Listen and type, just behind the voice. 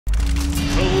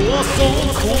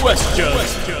Colossal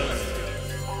Questions.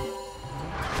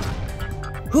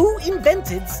 Who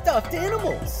invented stuffed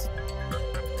animals?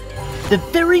 The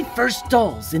very first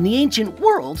dolls in the ancient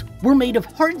world were made of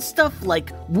hard stuff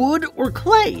like wood or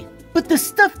clay. But the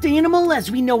stuffed animal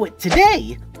as we know it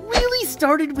today really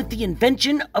started with the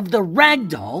invention of the rag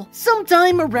doll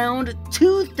sometime around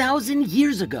 2,000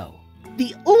 years ago.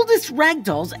 The oldest rag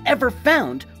dolls ever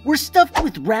found were stuffed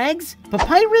with rags,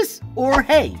 papyrus, or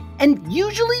hay, and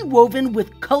usually woven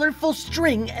with colorful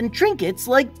string and trinkets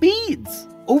like beads.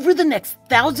 Over the next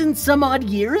 1,000-some-odd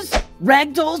years,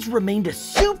 rag dolls remained a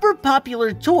super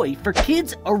popular toy for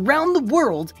kids around the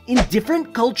world in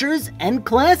different cultures and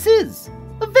classes.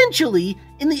 Eventually,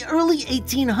 in the early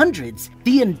 1800s,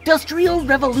 the Industrial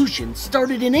Revolution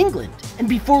started in England, and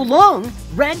before long,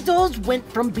 rag dolls went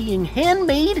from being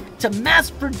handmade to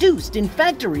mass-produced in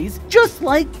factories just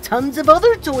like tons of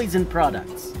other toys and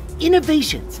products.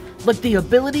 Innovations, like the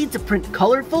ability to print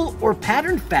colorful or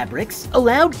patterned fabrics,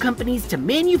 allowed companies to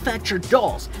manufacture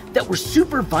dolls that were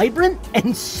super vibrant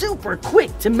and super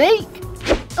quick to make.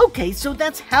 Okay, so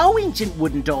that's how ancient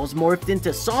wooden dolls morphed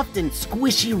into soft and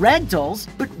squishy rag dolls,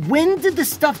 but when did the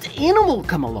stuffed animal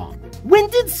come along? When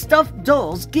did stuffed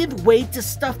dolls give way to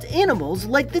stuffed animals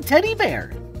like the teddy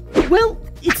bear? Well,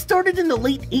 it started in the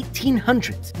late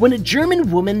 1800s when a German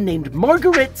woman named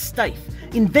Margaret Steiff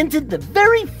invented the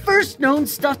very first known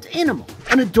stuffed animal,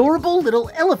 an adorable little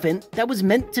elephant that was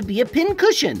meant to be a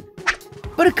pincushion.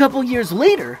 But a couple years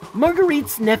later,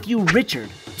 Marguerite's nephew Richard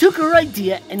took her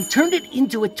idea and turned it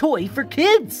into a toy for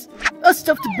kids. A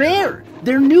stuffed bear.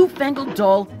 Their newfangled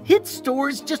doll hit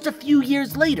stores just a few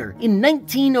years later in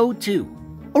 1902.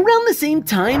 Around the same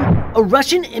time, a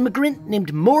Russian immigrant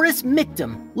named Morris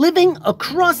Mictum, living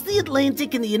across the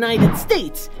Atlantic in the United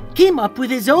States, came up with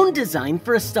his own design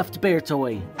for a stuffed bear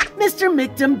toy. Mr.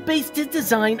 Mictum based his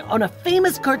design on a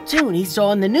famous cartoon he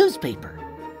saw in the newspaper.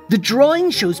 The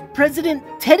drawing shows President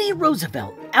Teddy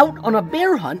Roosevelt out on a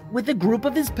bear hunt with a group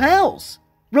of his pals.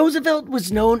 Roosevelt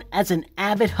was known as an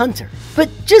avid hunter, but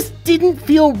just didn't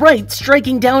feel right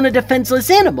striking down a defenseless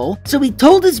animal, so he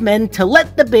told his men to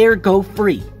let the bear go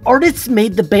free. Artists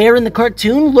made the bear in the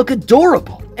cartoon look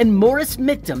adorable, and Morris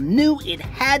Mictum knew it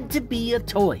had to be a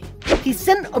toy. He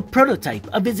sent a prototype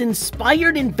of his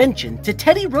inspired invention to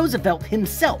Teddy Roosevelt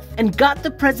himself and got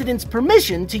the president's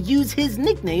permission to use his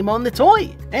nickname on the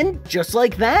toy. And just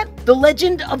like that, the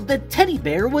legend of the teddy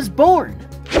bear was born.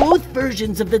 Both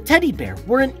versions of the teddy bear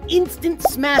were an instant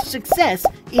smash success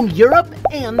in Europe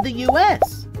and the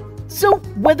US. So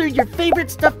whether your favorite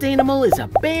stuffed animal is a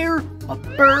bear, a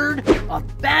bird, a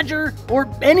badger, or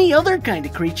any other kind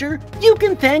of creature, you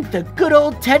can thank the good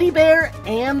old teddy bear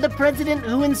and the president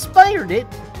who inspired it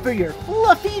for your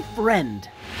fluffy friend.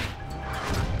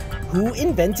 Who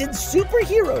invented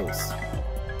superheroes?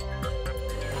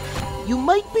 You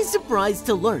might be surprised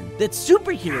to learn that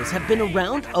superheroes have been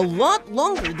around a lot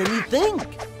longer than you think.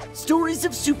 Stories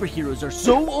of superheroes are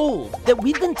so old that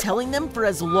we've been telling them for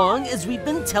as long as we've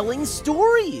been telling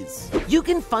stories. You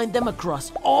can find them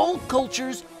across all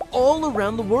cultures all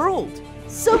around the world.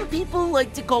 Some people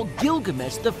like to call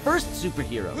Gilgamesh the first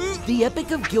superhero. The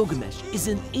Epic of Gilgamesh is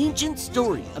an ancient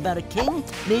story about a king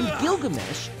named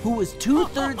Gilgamesh who was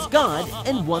 2/3 god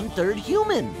and 1/3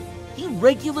 human. He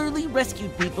regularly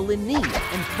rescued people in need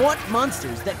and fought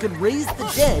monsters that could raise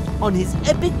the dead on his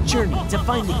epic journey to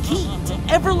find the key to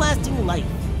everlasting life.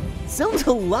 Sounds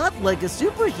a lot like a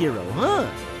superhero, huh?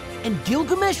 And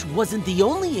Gilgamesh wasn't the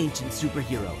only ancient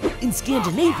superhero. In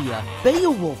Scandinavia,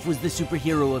 Beowulf was the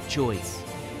superhero of choice.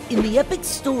 In the epic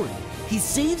story, he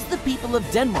saves the people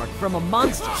of Denmark from a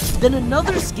monster, then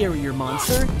another scarier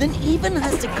monster, then even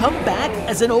has to come back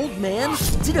as an old man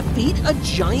to defeat a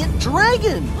giant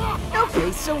dragon.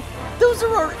 Okay, so those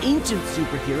are our ancient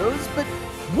superheroes, but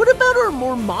what about our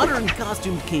more modern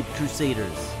costume-caped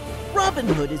crusaders? Robin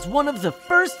Hood is one of the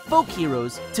first folk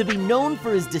heroes to be known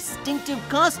for his distinctive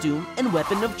costume and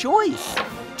weapon of choice.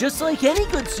 Just like any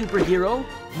good superhero,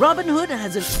 Robin Hood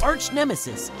has an arch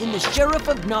nemesis in the Sheriff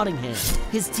of Nottingham,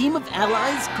 his team of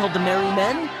allies called the Merry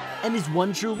Men, and his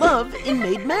one true love in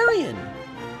Maid Marian.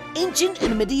 Ancient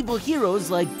and medieval heroes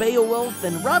like Beowulf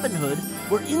and Robin Hood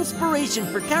were inspiration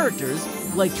for characters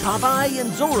like Hawkeye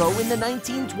and Zorro in the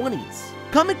 1920s.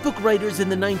 Comic book writers in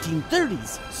the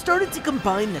 1930s started to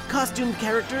combine the costume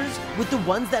characters with the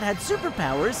ones that had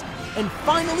superpowers and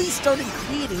finally started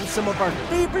creating some of our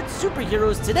favorite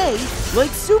superheroes today,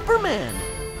 like Superman.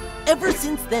 Ever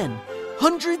since then,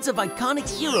 hundreds of iconic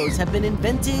heroes have been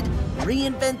invented,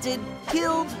 reinvented,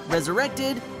 killed,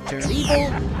 resurrected, turned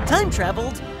evil,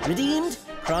 time-traveled, redeemed,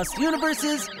 crossed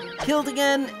universes, killed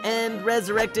again, and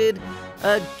resurrected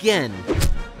again.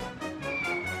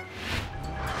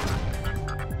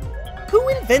 Who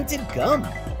invented gum?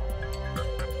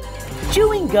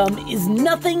 Chewing gum is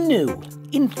nothing new.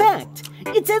 In fact,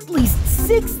 it's at least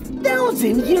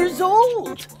 6,000 years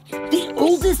old. The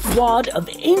oldest wad of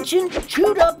ancient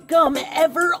chewed-up gum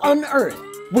ever unearthed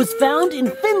was found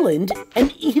in Finland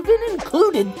and even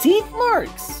included teeth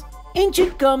marks.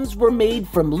 Ancient gums were made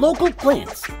from local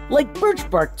plants, like birch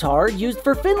bark tar used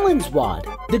for Finland's wad.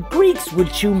 The Greeks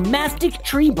would chew mastic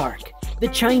tree bark. The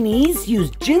Chinese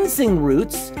used ginseng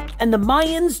roots, and the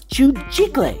Mayans chewed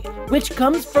chicle, which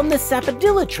comes from the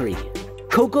sapodilla tree.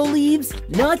 Cocoa leaves,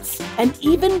 nuts, and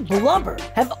even blubber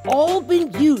have all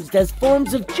been used as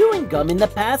forms of chewing gum in the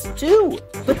past too.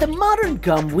 But the modern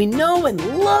gum we know and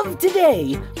love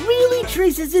today really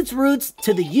traces its roots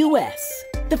to the US.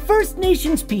 The First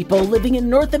Nations people living in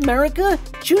North America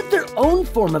chewed their own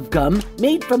form of gum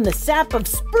made from the sap of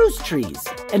spruce trees.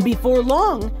 And before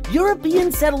long,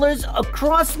 European settlers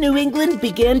across New England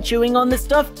began chewing on the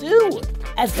stuff too.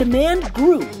 As demand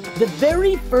grew, the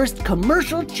very first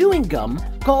commercial chewing gum,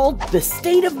 called the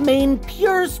State of Maine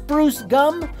Pure Spruce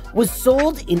Gum, was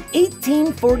sold in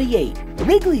 1848.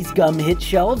 Wrigley's gum hit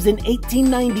shelves in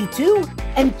 1892,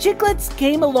 and Chiclets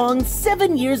came along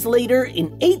 7 years later in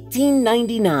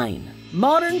 1899.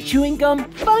 Modern chewing gum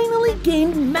finally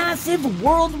gained massive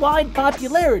worldwide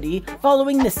popularity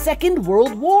following the Second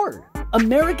World War.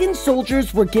 American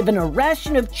soldiers were given a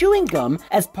ration of chewing gum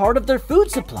as part of their food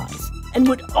supplies, and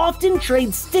would often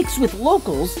trade sticks with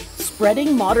locals,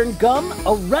 spreading modern gum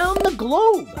around the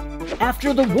globe.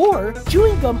 After the war,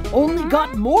 chewing gum only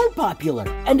got more popular,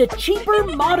 and a cheaper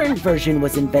modern version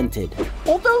was invented.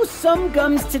 Although some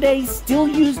gums today still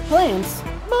use plants,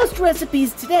 most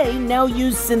recipes today now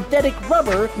use synthetic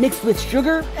rubber mixed with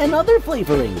sugar and other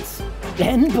flavorings.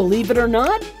 And believe it or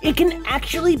not, it can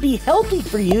actually be healthy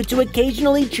for you to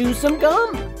occasionally chew some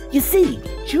gum. You see,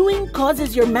 chewing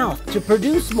causes your mouth to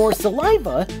produce more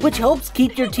saliva, which helps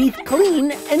keep your teeth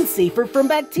clean and safer from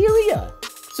bacteria.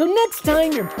 So next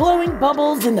time you're blowing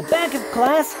bubbles in the back of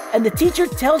class and the teacher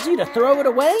tells you to throw it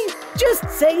away, just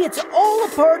say it's all a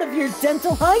part of your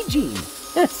dental hygiene.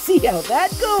 See how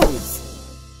that goes.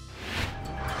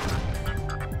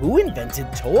 Who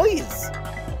invented toys?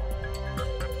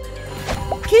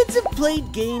 Kids have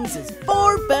played games as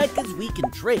far back as we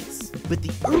can trace, but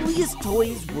the earliest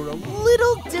toys were a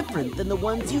little different than the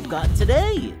ones you've got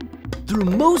today. Through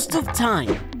most of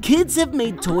time, kids have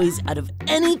made toys out of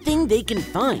anything they can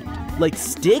find, like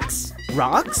sticks,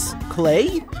 rocks,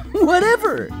 clay,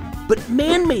 whatever. But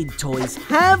man-made toys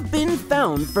have been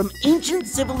found from ancient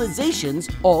civilizations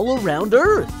all around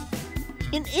Earth.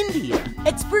 In India,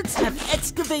 experts have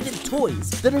excavated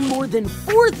toys that are more than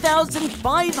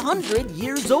 4,500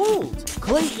 years old.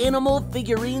 Clay animal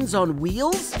figurines on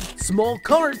wheels, small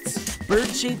carts,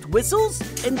 bird-shaped whistles,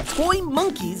 and toy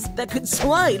monkeys that could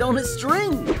slide on a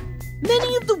string.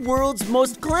 Many of the world's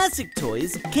most classic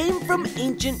toys came from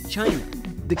ancient China.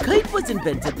 The kite was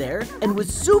invented there and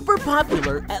was super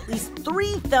popular at least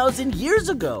 3,000 years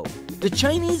ago. The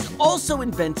Chinese also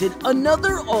invented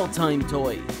another all-time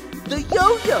toy, the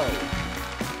yo-yo.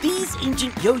 These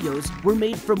ancient yo-yos were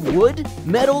made from wood,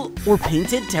 metal, or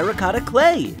painted terracotta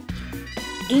clay.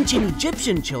 Ancient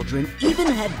Egyptian children even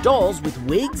had dolls with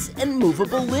wigs and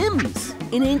movable limbs.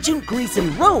 In ancient Greece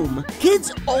and Rome,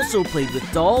 kids also played with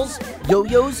dolls,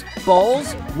 yo-yos,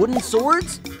 balls, wooden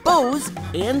swords, bows,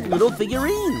 and little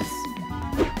figurines.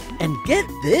 And get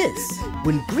this,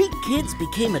 when Greek kids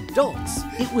became adults,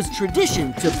 it was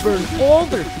tradition to burn all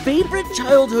their favorite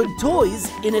childhood toys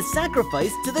in a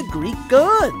sacrifice to the Greek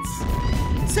gods.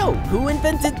 So, who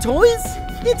invented toys?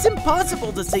 It's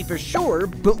impossible to say for sure,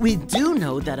 but we do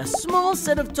know that a small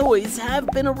set of toys have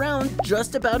been around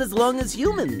just about as long as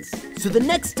humans. So the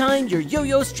next time your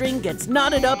yo-yo string gets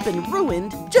knotted up and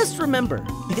ruined, just remember,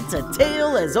 it's a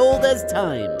tale as old as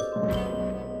time.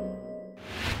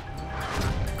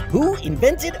 Who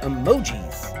invented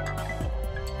emojis?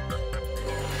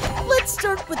 Let's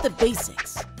start with the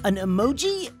basics. An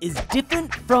emoji is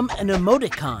different from an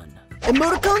emoticon.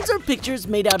 Emoticons are pictures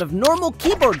made out of normal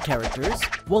keyboard characters,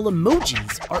 while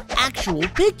emojis are actual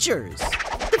pictures.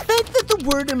 The fact that the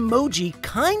word emoji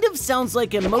kind of sounds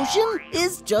like emotion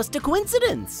is just a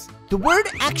coincidence. The word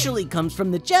actually comes from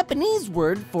the Japanese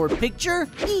word for picture,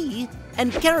 e,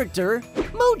 and character,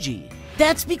 moji.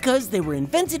 That's because they were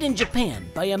invented in Japan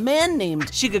by a man named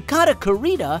Shigekata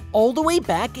Kurita all the way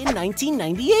back in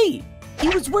 1998. He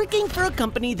was working for a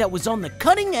company that was on the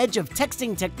cutting edge of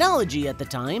texting technology at the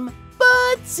time,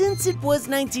 but since it was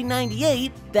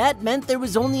 1998, that meant there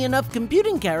was only enough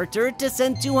computing character to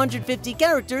send 250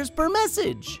 characters per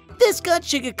message. This got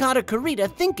Shigekata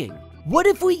Kurita thinking, What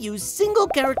if we use single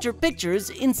character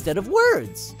pictures instead of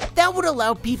words? That would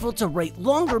allow people to write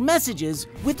longer messages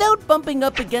without bumping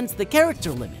up against the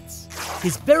character limits.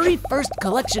 His very first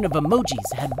collection of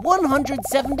emojis had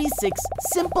 176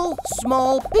 simple,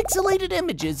 small, pixelated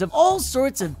images of all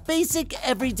sorts of basic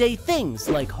everyday things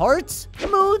like hearts,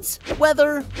 moods,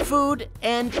 weather, food,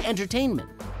 and entertainment.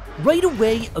 Right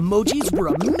away, emojis were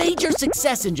a major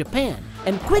success in Japan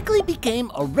and quickly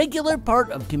became a regular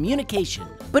part of communication.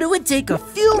 But it would take a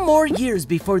few more years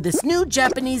before this new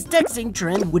Japanese texting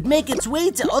trend would make its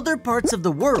way to other parts of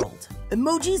the world.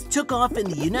 Emojis took off in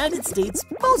the United States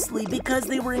mostly because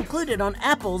they were included on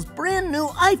Apple's brand new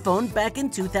iPhone back in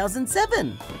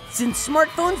 2007. Since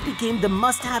smartphones became the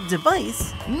must-have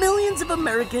device, millions of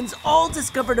Americans all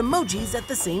discovered emojis at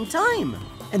the same time.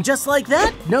 And just like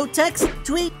that, no text,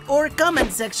 tweet, or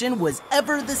comment section was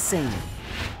ever the same.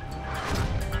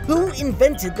 Who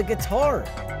invented the guitar?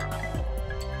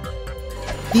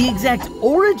 The exact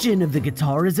origin of the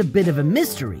guitar is a bit of a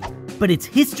mystery, but its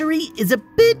history is a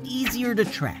bit easier to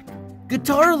track.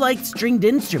 Guitar-like stringed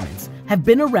instruments have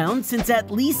been around since at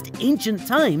least ancient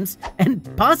times, and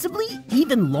possibly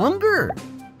even longer.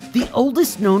 The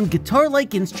oldest known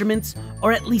guitar-like instruments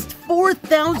are at least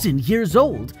 4,000 years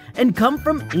old and come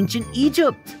from ancient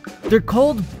Egypt. They're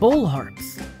called bowl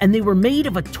harps, and they were made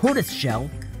of a tortoise shell,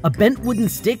 a bent wooden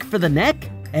stick for the neck,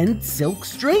 and silk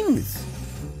strings.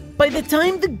 By the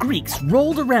time the Greeks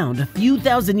rolled around a few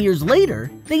thousand years later,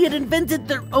 they had invented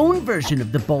their own version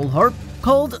of the bowl harp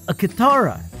called a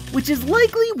kithara, which is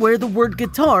likely where the word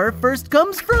guitar first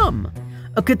comes from.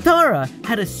 A kithara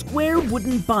had a square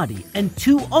wooden body and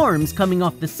two arms coming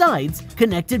off the sides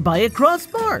connected by a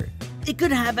crossbar. It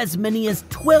could have as many as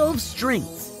 12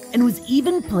 strings and was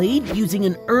even played using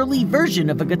an early version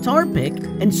of a guitar pick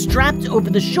and strapped over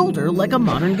the shoulder like a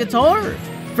modern guitar.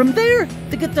 From there,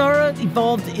 the kithara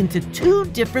evolved into two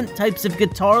different types of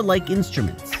guitar-like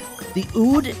instruments, the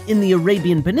oud in the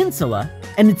Arabian Peninsula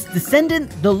and its descendant,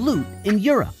 the lute, in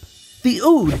Europe. The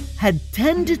oud had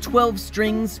 10 to 12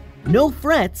 strings, no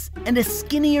frets, and a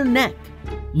skinnier neck.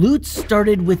 Lutes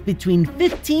started with between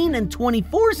 15 and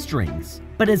 24 strings,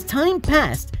 but as time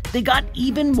passed, they got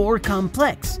even more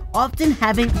complex, often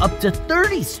having up to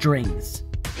 30 strings.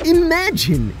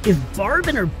 Imagine if Barb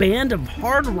and her band of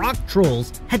hard rock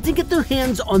trolls had to get their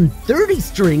hands on 30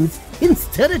 strings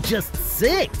instead of just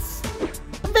 6.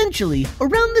 Eventually,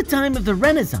 around the time of the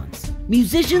Renaissance,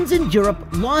 musicians in Europe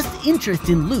lost interest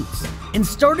in lutes and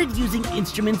started using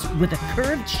instruments with a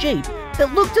curved shape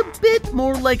that looked a bit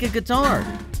more like a guitar.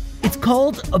 It's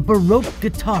called a Baroque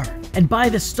guitar, and by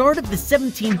the start of the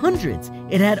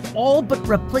 1700s, it had all but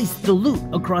replaced the lute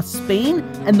across Spain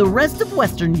and the rest of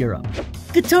Western Europe.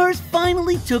 Guitars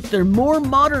finally took their more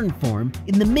modern form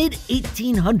in the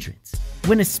mid-1800s,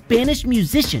 when a Spanish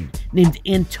musician named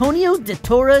Antonio de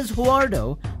Torres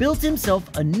Huardo built himself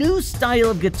a new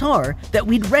style of guitar that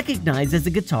we'd recognize as a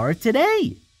guitar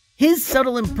today. His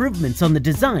subtle improvements on the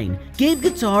design gave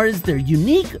guitars their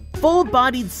unique,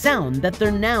 full-bodied sound that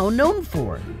they're now known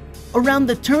for. Around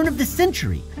the turn of the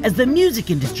century, as the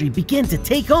music industry began to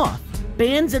take off,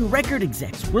 bands and record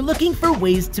execs were looking for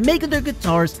ways to make their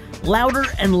guitars louder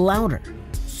and louder.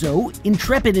 So,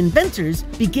 intrepid inventors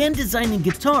began designing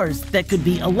guitars that could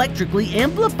be electrically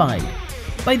amplified.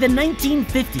 By the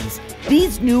 1950s,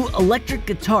 these new electric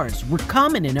guitars were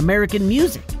common in American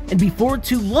music, and before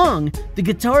too long, the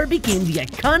guitar became the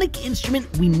iconic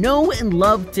instrument we know and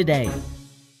love today.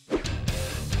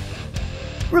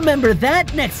 Remember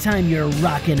that next time you're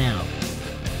rocking out.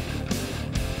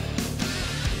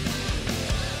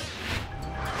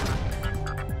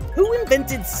 Who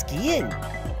invented skiing?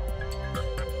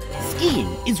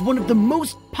 Skiing is one of the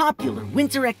most popular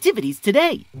winter activities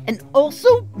today, and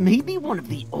also maybe one of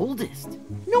the oldest.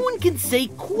 No one can say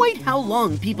quite how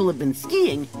long people have been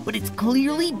skiing, but it's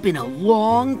clearly been a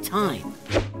long time.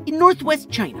 In northwest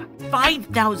China,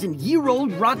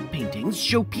 5,000-year-old rock paintings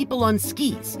show people on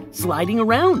skis, sliding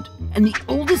around, and the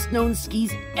oldest known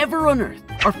skis ever unearthed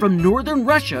are from northern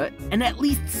Russia and at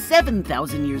least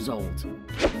 7,000 years old.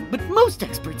 But most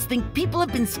experts think people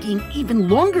have been skiing even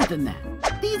longer than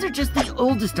that. These are just the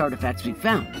oldest artifacts we've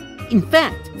found. In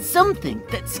fact, some think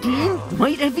that skiing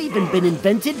might have even been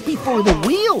invented before the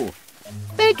wheel.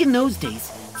 Back in those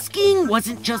days, skiing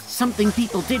wasn't just something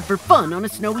people did for fun on a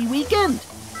snowy weekend.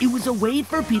 It was a way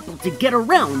for people to get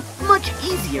around much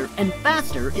easier and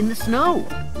faster in the snow.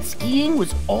 Skiing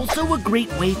was also a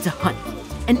great way to hunt,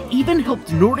 and even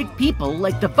helped Nordic people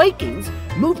like the Vikings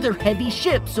move their heavy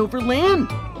ships over land.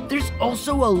 There's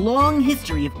also a long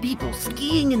history of people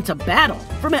skiing into battle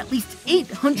from at least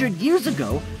 800 years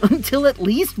ago until at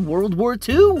least World War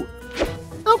II.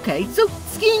 Okay, so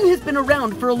skiing has been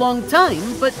around for a long time,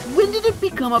 but when did it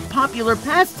become a popular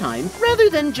pastime rather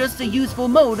than just a useful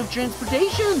mode of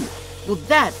transportation? Well,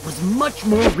 that was much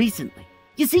more recently.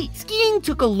 You see, skiing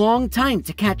took a long time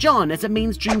to catch on as a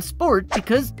mainstream sport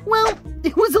because, well,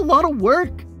 it was a lot of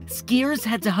work. Skiers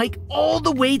had to hike all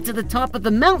the way to the top of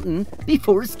the mountain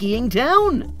before skiing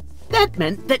down. That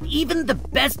meant that even the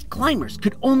best climbers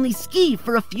could only ski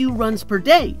for a few runs per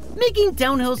day, making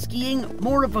downhill skiing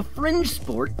more of a fringe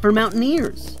sport for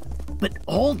mountaineers. But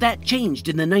all that changed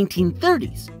in the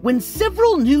 1930s, when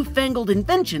several newfangled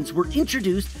inventions were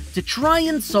introduced to try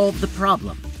and solve the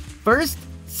problem. First,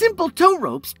 simple tow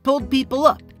ropes pulled people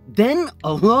up. Then,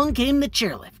 along came the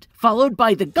chairlift, followed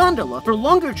by the gondola for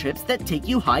longer trips that take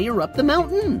you higher up the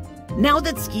mountain. Now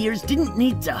that skiers didn't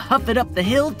need to huff it up the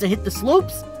hill to hit the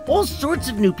slopes, all sorts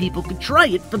of new people could try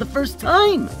it for the first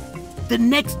time. The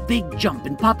next big jump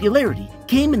in popularity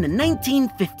came in the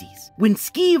 1950s, when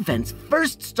ski events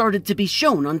first started to be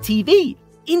shown on TV,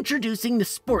 introducing the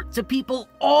sport to people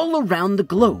all around the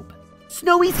globe.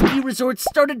 Snowy ski resorts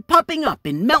started popping up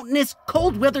in mountainous,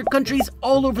 cold-weather countries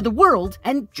all over the world,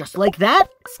 and just like that,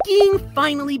 skiing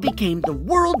finally became the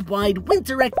worldwide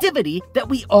winter activity that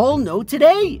we all know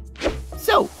today.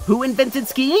 So, who invented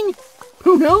skiing?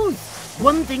 Who knows?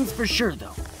 One thing's for sure,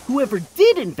 though. Whoever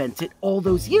did invent it all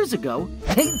those years ago,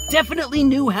 they definitely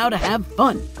knew how to have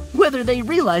fun, whether they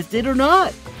realized it or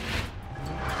not.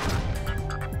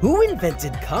 Who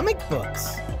invented comic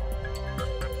books?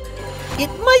 It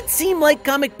might seem like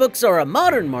comic books are a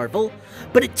modern marvel,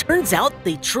 but it turns out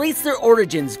they trace their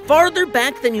origins farther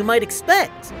back than you might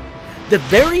expect. The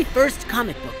very first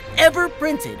comic book ever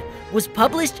printed was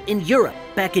published in Europe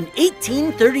back in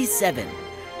 1837.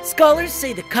 Scholars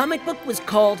say the comic book was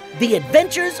called The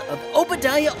Adventures of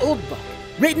Obadiah Oldbuck,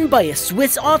 written by a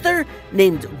Swiss author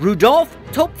named Rudolf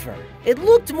Topfer. It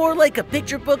looked more like a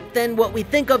picture book than what we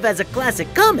think of as a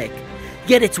classic comic,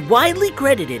 yet it's widely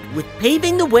credited with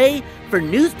paving the way for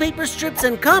newspaper strips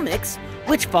and comics,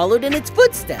 which followed in its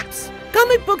footsteps.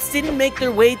 Comic books didn't make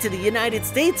their way to the United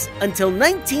States until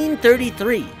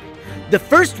 1933. The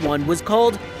first one was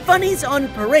called Funnies on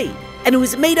Parade, and it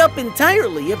was made up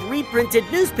entirely of reprinted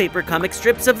newspaper comic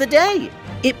strips of the day.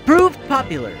 It proved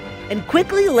popular and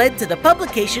quickly led to the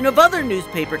publication of other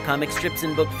newspaper comic strips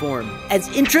in book form. As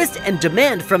interest and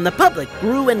demand from the public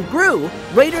grew and grew,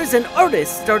 writers and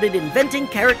artists started inventing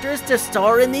characters to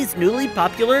star in these newly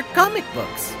popular comic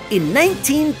books. In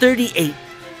 1938,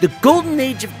 the golden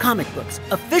age of comic books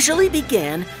officially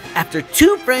began after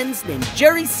two friends named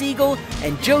Jerry Siegel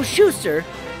and Joe Shuster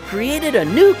created a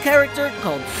new character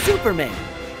called Superman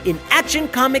in Action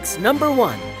Comics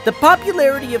 #1. The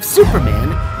popularity of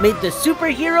Superman made the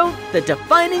superhero the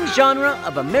defining genre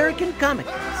of American comic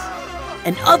books.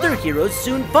 And other heroes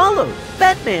soon followed.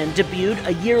 Batman debuted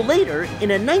a year later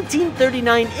in a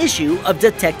 1939 issue of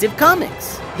Detective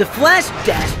Comics. The Flash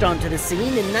dashed onto the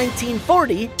scene in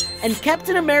 1940, and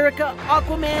Captain America,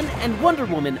 Aquaman, and Wonder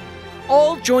Woman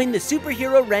all joined the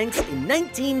superhero ranks in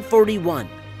 1941.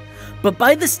 But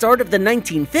by the start of the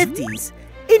 1950s,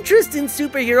 interest in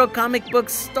superhero comic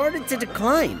books started to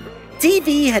decline.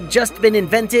 TV had just been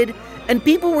invented, and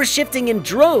people were shifting in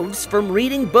droves from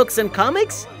reading books and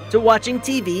comics to watching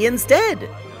TV instead.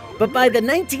 But by the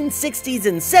 1960s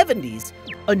and 70s,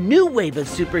 a new wave of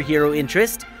superhero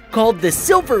interest, called the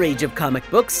Silver Age of comic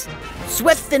books,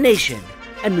 swept the nation,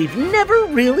 and we've never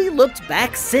really looked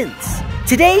back since.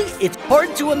 Today, it's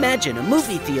hard to imagine a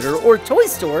movie theater or toy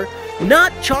store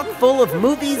not chock full of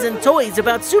movies and toys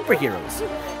about superheroes.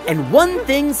 And one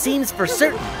thing seems for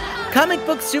certain: comic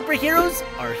book superheroes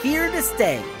are here to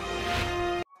stay.